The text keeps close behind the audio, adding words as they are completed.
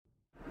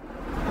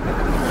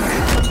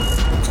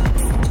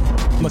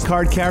I'm a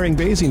card-carrying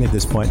Bayesian at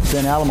this point.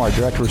 Ben Alamar,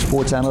 Director of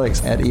Sports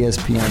Analytics at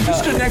ESPN.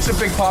 Just stood next to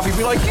Big Papi,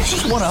 be like, he's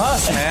just one of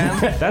us,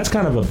 man. That's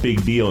kind of a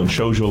big deal and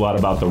shows you a lot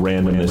about the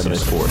randomness of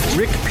sport.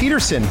 Rick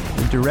Peterson,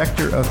 the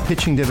Director of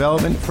Pitching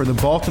Development for the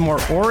Baltimore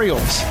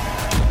Orioles.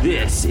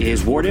 This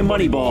is Wharton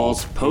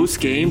Moneyball's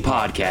post-game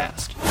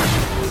podcast.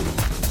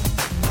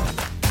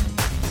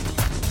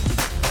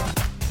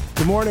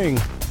 Good morning,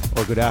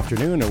 or good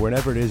afternoon, or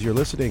whenever it is you're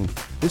listening.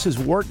 This is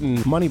Wharton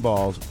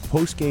Moneyball's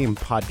post-game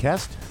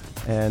podcast,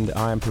 and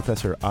I'm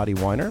Professor Adi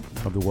Weiner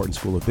of the Wharton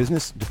School of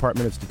Business,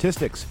 Department of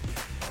Statistics.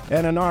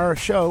 And on our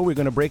show, we're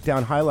going to break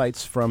down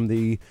highlights from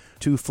the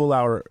 2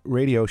 full-hour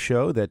radio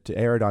show that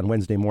aired on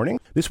Wednesday morning.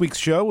 This week's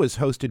show was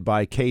hosted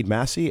by Cade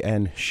Massey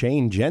and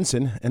Shane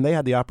Jensen, and they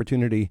had the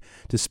opportunity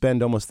to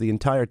spend almost the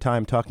entire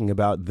time talking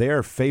about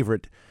their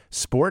favorite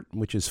sport,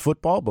 which is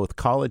football, both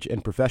college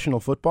and professional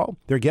football.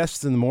 Their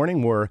guests in the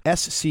morning were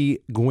S.C.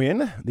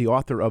 Gwynn, the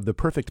author of The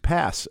Perfect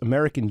Pass,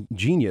 American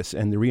Genius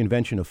and the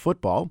Reinvention of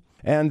Football.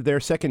 And their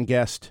second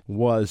guest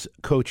was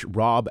Coach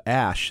Rob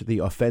Ash, the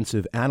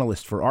offensive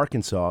analyst for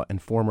Arkansas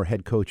and former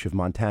head coach of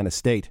Montana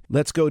State.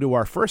 Let's go to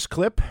our first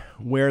clip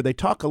where they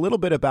talk a little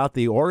bit about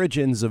the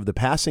origins of the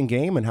passing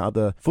game and how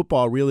the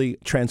football really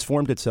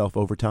transformed itself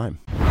over time.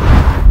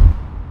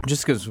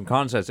 Just because some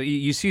context,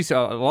 you see a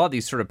lot of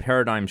these sort of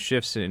paradigm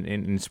shifts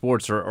in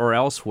sports or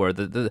elsewhere.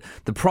 The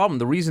problem,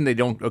 the reason they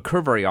don't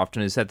occur very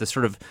often is that the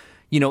sort of,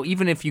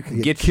 even if you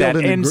can get to that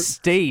end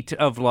state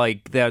of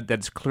like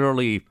that's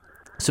clearly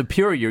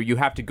superior, you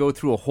have to go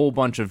through a whole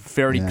bunch of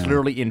very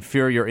clearly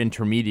inferior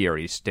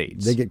intermediary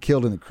states. They get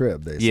killed in the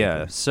crib, basically.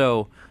 Yeah.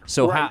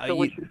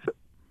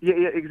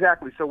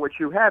 Exactly. So what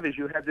you have is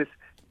this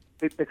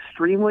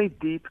extremely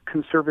deep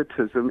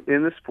conservatism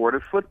in the sport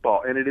of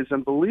football, and it is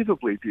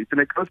unbelievably deep.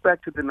 And it goes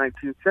back to the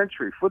 19th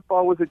century.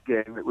 Football was a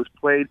game that was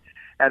played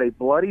at a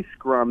bloody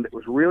scrum that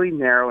was really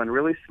narrow and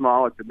really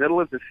small at the middle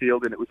of the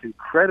field, and it was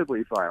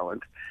incredibly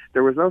violent.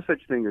 There was no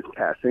such thing as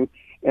passing.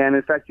 And,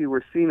 in fact, you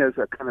were seen as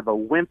a kind of a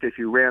wimp if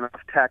you ran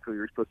off tackle. You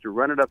were supposed to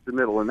run it up the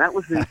middle. And that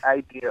was the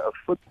idea of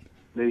football.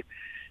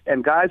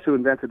 And guys who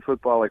invented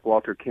football, like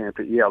Walter Camp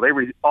at Yale,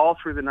 all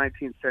through the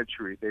 19th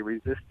century, they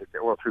resisted,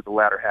 well, through the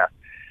latter half,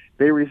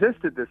 they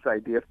resisted this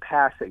idea of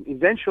passing.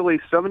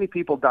 Eventually, so many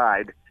people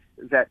died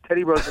that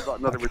Teddy Roosevelt,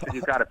 in other words, said,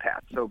 you've got to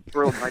pass. So,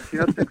 early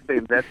 1906, they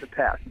invent the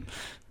pass.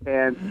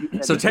 And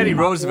so Teddy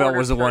Roosevelt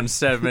was the one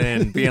stepping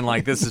in, being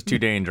like, this is too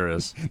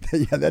dangerous.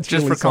 Yeah, that's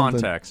just really for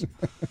context.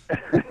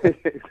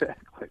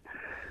 Exactly.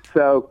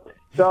 So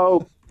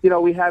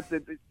we have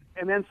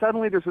and then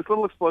suddenly there's this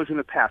little explosion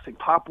of passing.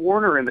 Pop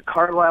Warner and the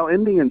Carlisle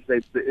Indians, they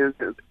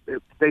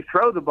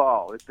throw the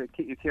ball.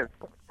 You can't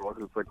throw the ball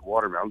because it's like a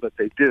watermelon, but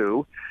they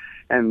do.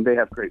 And they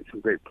have some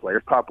great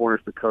players. Pop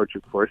Warner's the coach,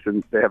 of course,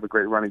 and they have a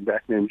great running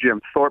back named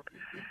Jim Thorpe.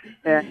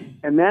 And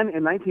then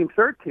in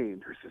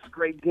 1913, there's this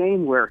great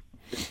game where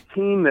this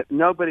team that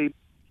nobody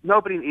in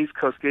the East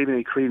Coast gave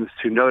any credence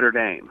to, Notre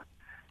Dame,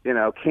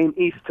 came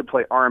east to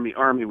play Army.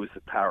 Army was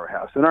the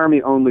powerhouse, and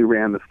Army only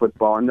ran the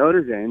football, and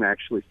Notre Dame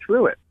actually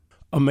threw it.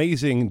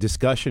 Amazing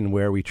discussion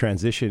where we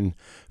transition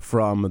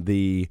from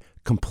the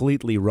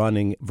completely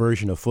running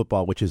version of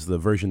football, which is the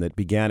version that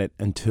began it,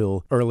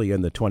 until early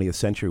in the 20th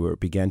century where it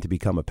began to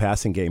become a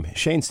passing game.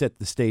 Shane set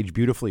the stage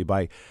beautifully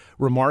by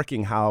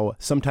remarking how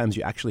sometimes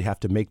you actually have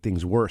to make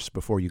things worse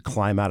before you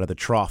climb out of the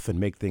trough and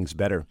make things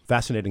better.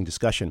 Fascinating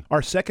discussion.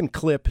 Our second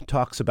clip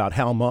talks about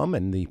Hal Mumm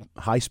and the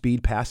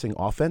high-speed passing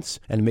offense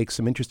and makes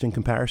some interesting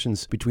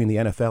comparisons between the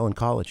NFL and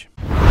college.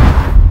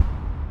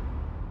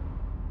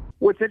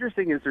 What's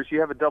interesting is you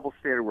have a double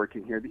standard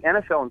working here. The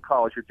NFL and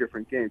college are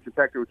different games. In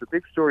fact, there was a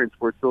big story in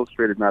Sports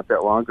Illustrated not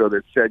that long ago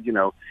that said,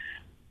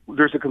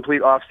 there's a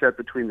complete offset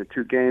between the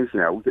two games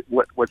now.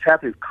 What's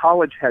happening is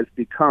college has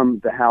become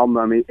the Hal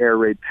Mumm air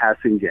raid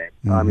passing game.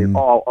 Mm-hmm. I mean,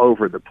 all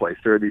over the place.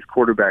 There are these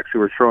quarterbacks who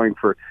are throwing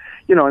for,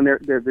 and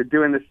they're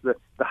doing this, the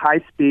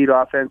high-speed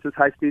offenses,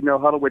 high-speed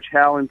no-huddle, which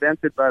Hal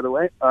invented, by the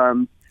way.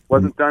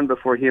 Wasn't done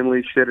before he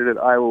unleashed it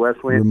at Iowa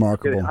Wesleyan.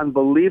 Remarkable. It's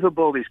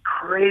unbelievable. These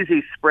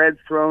crazy spread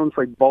throws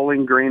like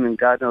Bowling Green and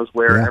God knows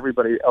where, and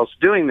everybody else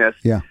doing this.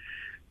 Yeah.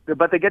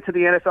 But they get to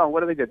the NFL, and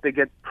what do they get? They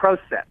get pro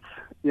sets,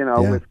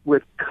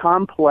 with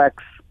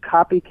complex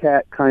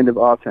copycat kind of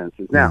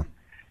offenses. Now,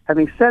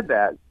 having said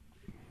that,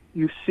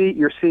 you're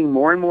seeing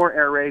more and more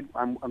air raid.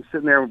 I'm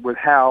sitting there with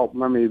Hal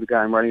Mumm, the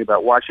guy I'm writing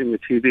about, watching the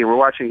TV, and we're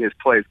watching his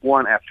plays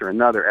one after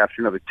another,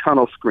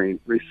 tunnel screen,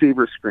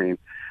 receiver screen,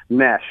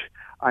 mesh.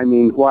 I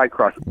mean, wide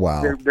cross.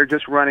 Wow. They're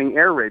just running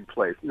air raid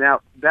plays. Now,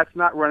 that's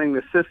not running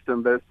the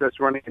system, but that's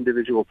running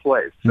individual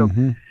plays. So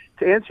to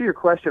answer your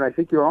question, I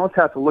think you always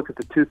have to look at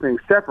the two things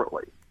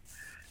separately.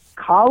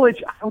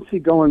 College, I don't see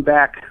going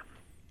back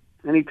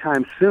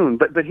anytime soon.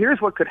 But here's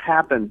what could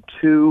happen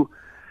to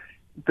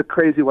the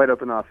crazy wide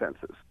open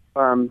offenses.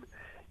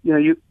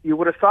 You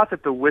would have thought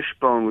that the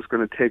wishbone was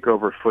going to take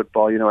over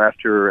football,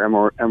 after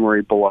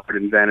Emory Bellard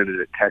invented it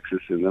at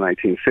Texas in the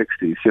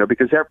 1960s,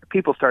 because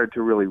people started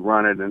to really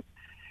run it, and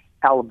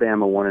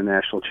Alabama won a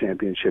national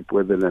championship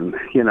with it, and,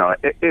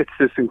 it's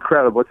just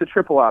incredible. It's a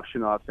triple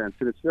option offense,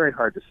 and it's very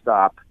hard to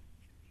stop.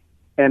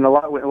 in a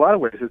lot of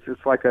ways,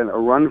 it's like a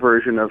run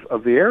version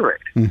of the air raid.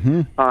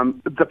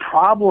 The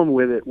problem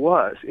with it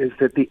is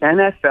that the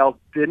NFL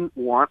didn't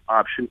want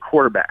option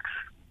quarterbacks.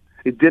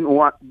 It didn't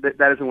want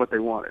that isn't what they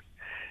wanted,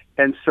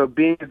 and so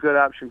being a good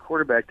option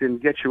quarterback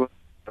didn't get you in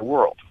the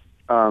world.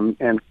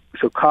 And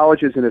so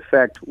colleges, in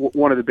effect,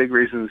 one of the big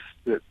reasons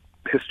that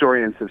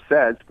historians have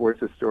said,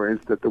 sports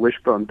historians, that the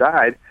wishbone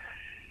died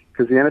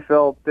because the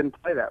NFL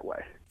didn't play that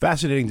way.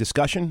 Fascinating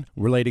discussion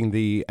relating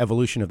the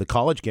evolution of the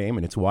college game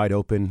and its wide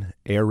open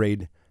air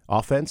raid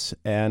offense,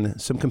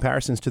 and some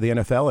comparisons to the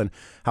NFL and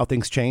how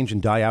things change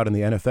and die out in the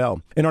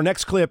NFL. In our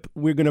next clip,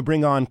 we're going to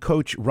bring on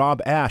Coach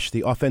Rob Ash,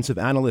 the offensive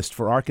analyst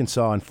for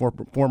Arkansas and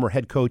former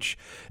head coach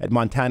at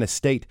Montana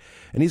State.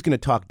 And he's going to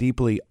talk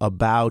deeply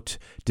about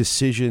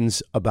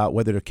decisions about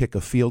whether to kick a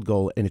field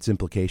goal and its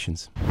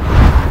implications.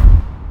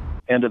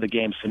 End of the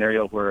game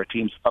scenario where a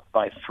team's up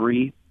by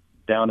 3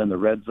 down in the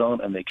red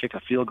zone and they kick a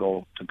field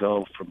goal to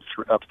go from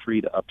up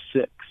 3 to up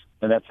 6.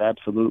 And that's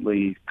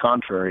absolutely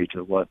contrary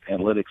to what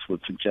analytics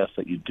would suggest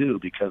that you do,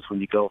 because when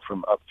you go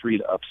from up 3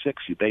 to up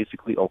 6, you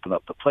basically open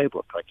up the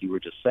playbook, like you were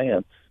just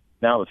saying.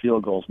 Now the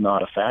field goal is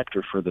not a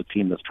factor for the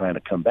team that's trying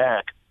to come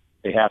back.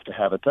 They have to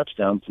have a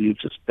touchdown, so you've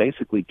just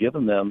basically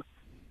given them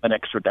an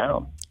extra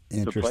down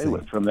to play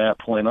with from that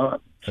point on.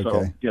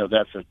 Okay. So,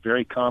 that's a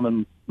very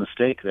common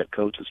mistake that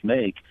coaches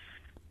make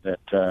that,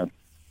 the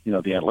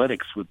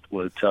analytics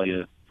would tell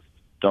you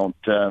don't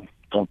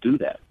do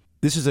that.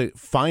 This is a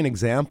fine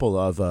example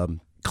of a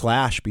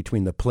clash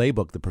between the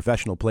playbook, the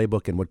professional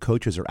playbook, and what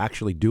coaches are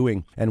actually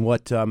doing. And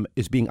what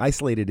is being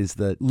isolated is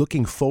the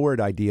looking forward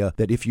idea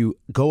that if you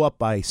go up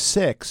by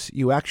 6,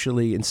 you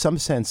actually, in some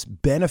sense,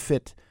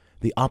 benefit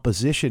the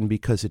opposition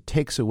because it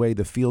takes away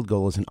the field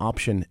goal as an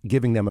option,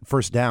 giving them a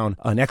first down,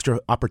 an extra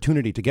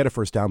opportunity to get a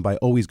first down by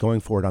always going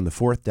for it on the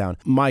 4th down.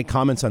 My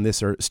comments on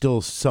this are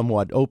still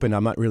somewhat open.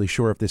 I'm not really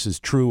sure if this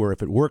is true or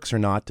if it works or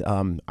not.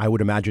 I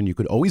would imagine you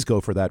could always go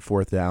for that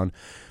 4th down,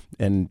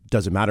 and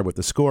doesn't matter what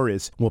the score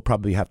is. We'll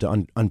probably have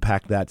to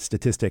unpack that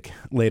statistic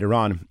later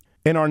on.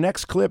 In our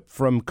next clip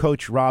from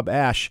Coach Rob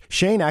Ash,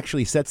 Shane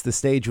actually sets the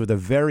stage with a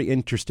very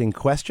interesting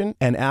question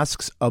and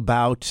asks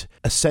about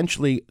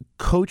essentially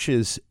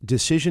coaches'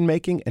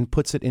 decision-making and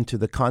puts it into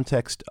the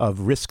context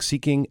of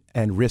risk-seeking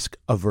and risk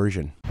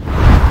aversion.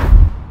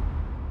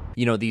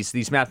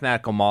 These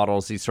mathematical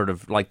models, these sort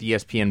of like the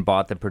ESPN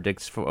bot that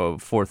predicts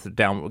 4th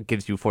down,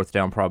 gives you 4th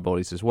down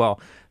probabilities as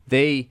well,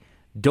 they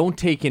don't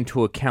take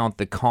into account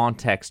the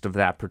context of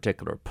that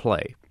particular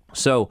play.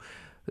 So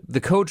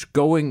the coach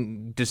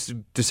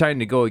deciding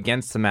to go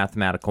against the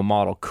mathematical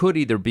model could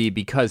either be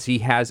because he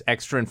has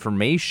extra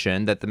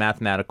information that the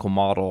mathematical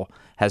model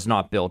has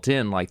not built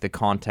in, like the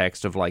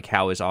context of like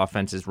how his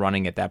offense is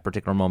running at that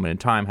particular moment in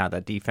time, how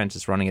that defense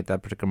is running at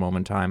that particular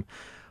moment in time.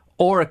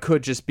 Or it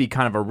could just be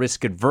kind of a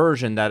risk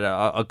aversion that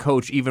a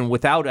coach, even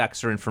without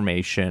extra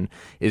information,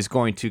 is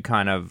going to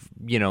kind of,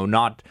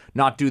 not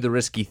do the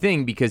risky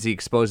thing because he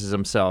exposes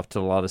himself to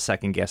a lot of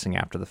second guessing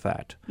after the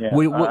fact. Yeah,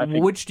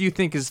 which do you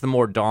think is the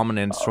more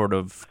dominant sort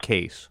of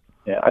case?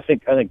 Yeah, I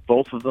think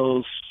both of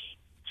those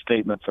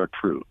statements are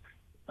true.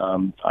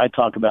 I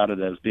talk about it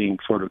as being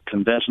sort of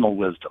conventional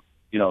wisdom.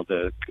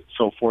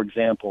 So for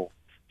example,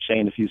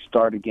 Shane, if you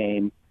start a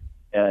game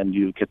and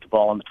you get the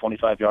ball on the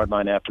 25-yard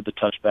line after the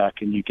touchback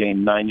and you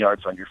gain 9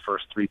 yards on your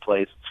first 3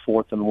 plays, it's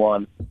 4th and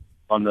 1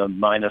 on the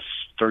minus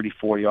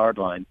 34-yard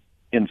line.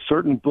 In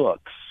certain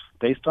books,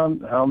 based on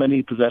how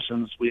many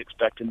possessions we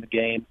expect in the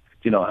game,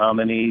 how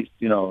many,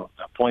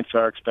 points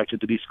are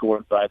expected to be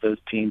scored by those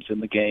teams in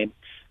the game,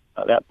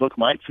 that book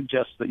might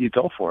suggest that you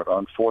go for it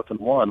on 4th and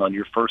 1 on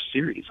your first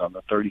series on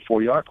the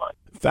 34-yard line.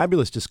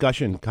 Fabulous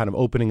discussion, kind of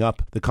opening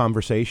up the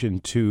conversation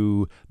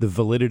to the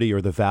validity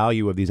or the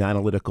value of these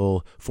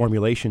analytical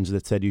formulations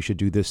that said you should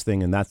do this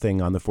thing and that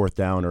thing on the 4th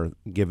down or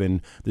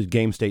given the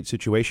game state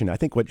situation. I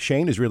think what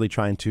Shane is really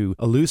trying to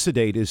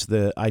elucidate is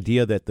the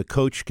idea that the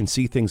coach can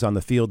see things on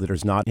the field that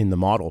is not in the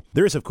model.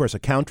 There is, of course, a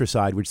counter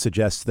side which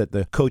suggests that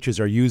the coaches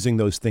are using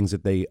those things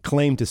that they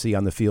claim to see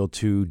on the field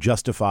to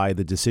justify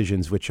the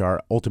decisions which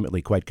are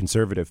ultimately quite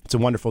conservative. It's a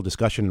wonderful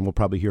discussion, and we'll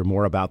probably hear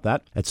more about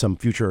that at some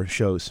future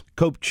shows.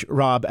 Coach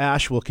Rob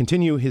Ash will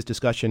continue his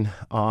discussion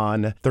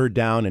on 3rd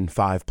down and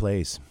 5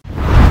 plays.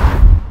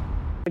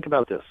 Think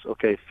about this.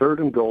 Okay, 3rd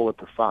and goal at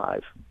the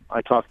 5.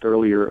 I talked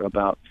earlier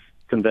about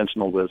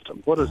conventional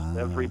wisdom. What is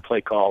every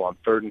play call on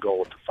 3rd and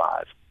goal at the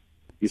 5?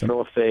 You throw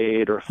a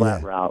fade or a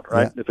flat route,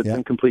 right? If it's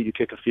incomplete, you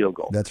kick a field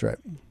goal. That's right.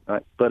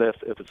 Right. But if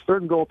it's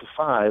 3rd and goal at the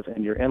 5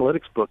 and your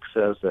analytics book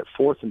says that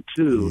 4th and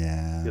 2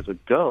 is a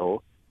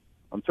go,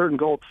 on 3rd and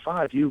goal at the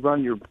 5, you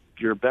run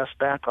your best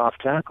back off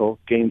tackle,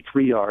 gain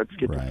 3 yards,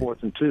 get to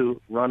 4th and 2,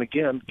 run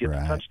again, get the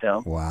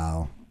touchdown.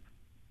 Wow.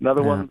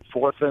 Another one,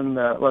 4th and,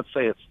 let's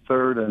say it's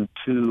 3rd and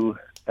 2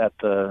 at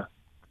the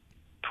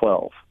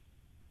 12.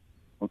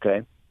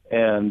 Okay?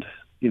 And,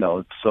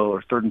 or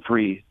 3rd and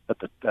 3 at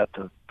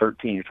the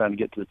 13. You're trying to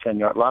get to the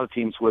 10-yard. A lot of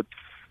teams would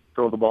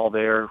throw the ball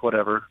there,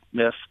 whatever,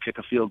 miss, kick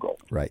a field goal.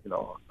 Right.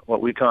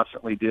 What we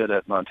constantly did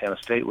at Montana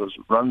State was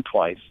run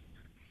twice,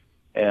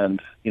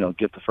 and,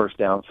 get the first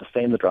down,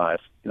 sustain the drive,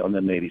 and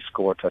then maybe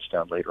score a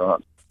touchdown later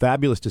on.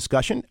 Fabulous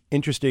discussion.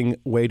 Interesting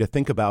way to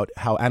think about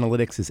how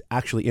analytics is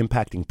actually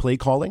impacting play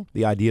calling.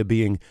 The idea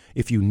being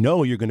if you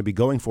know you're going to be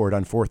going for it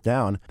on fourth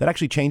down, that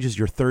actually changes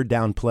your third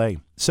down play.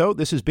 So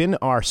this has been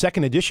our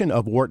second edition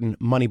of Wharton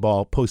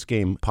Moneyball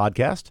Postgame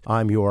Podcast.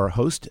 I'm your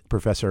host,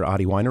 Professor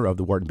Adi Weiner of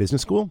the Wharton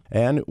Business School,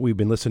 and we've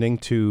been listening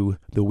to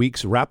the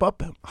week's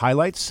wrap-up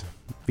highlights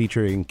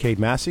featuring Cade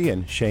Massey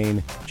and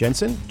Shane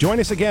Jensen. Join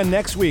us again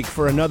next week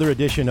for another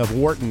edition of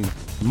Wharton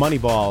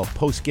Moneyball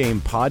Postgame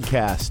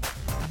Podcast.